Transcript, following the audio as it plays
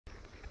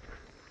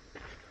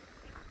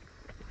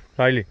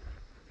Riley,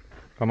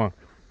 come on.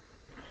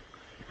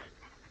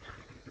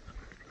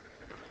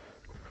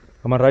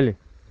 Come on, Riley.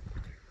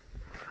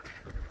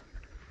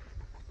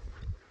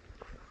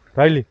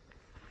 Riley.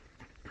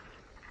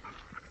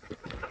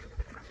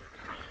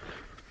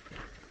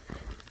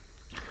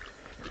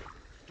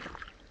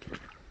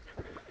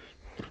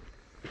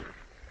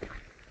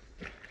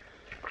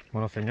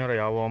 Bueno, señores,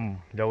 ya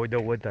voy de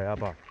vuelta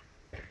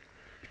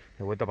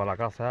para la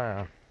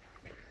casa.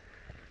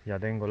 Ya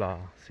tengo las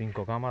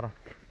 5 cámaras.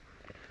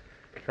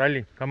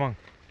 Riley, come on.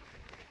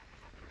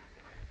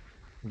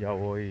 Ya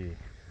voy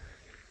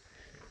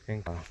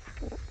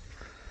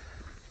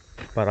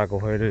para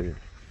coger el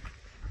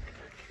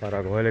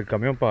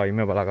camión para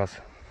irme para la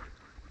casa.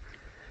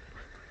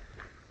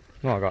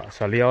 No, acá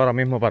salí ahora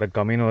mismo para el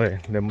camino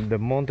del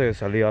monte.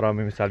 Salí ahora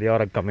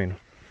el camino.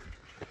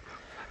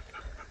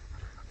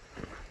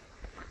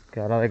 Que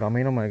ahora de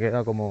camino me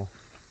queda como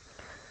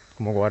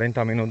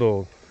 40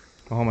 minutos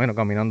más o menos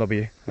caminando a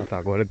pie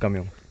hasta coger el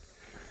camión.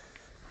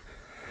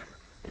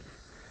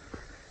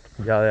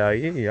 Ya de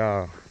ahí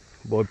ya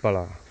voy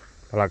para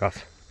la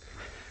casa.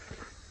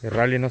 El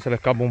Riley no se le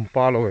escapa un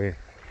palo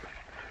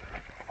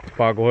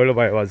para cogerlo,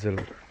 para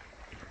llevárselo.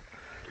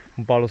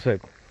 Un palo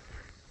seco.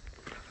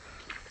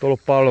 Todos los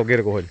palos los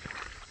quiere coger.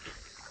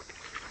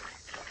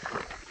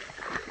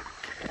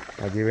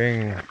 Aquí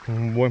ven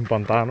un buen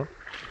pantano.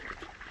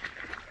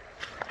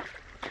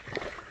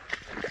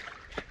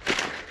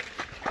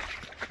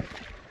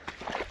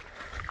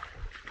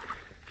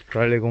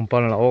 Riley con un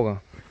palo en la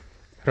boca.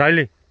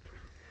 Riley,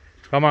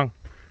 come on.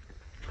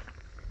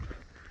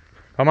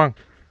 Come on.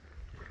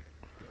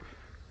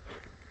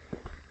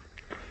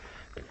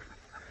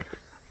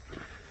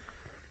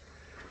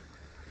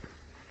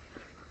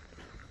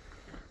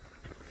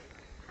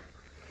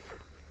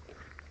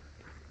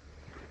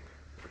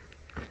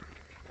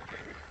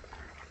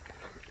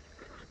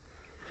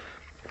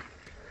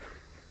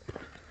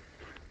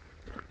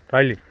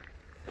 Riley.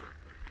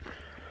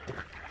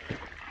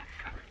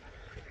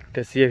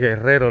 Este sí es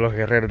guerrero de los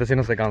guerreros, este sí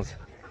no se cansa.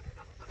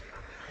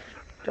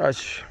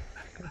 Chach,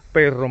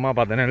 perro más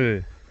para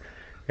tener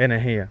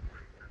energía.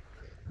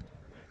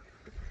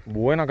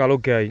 Buena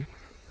calor que hay.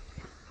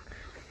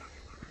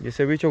 Y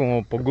ese bicho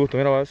como por gusto,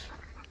 mira eso.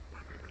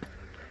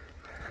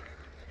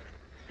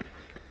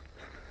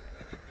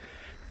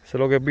 Eso es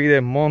lo que pide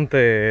el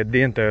monte el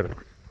día entero.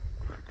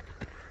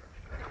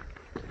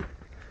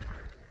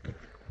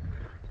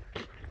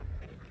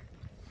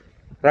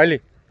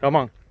 Riley, come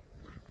on.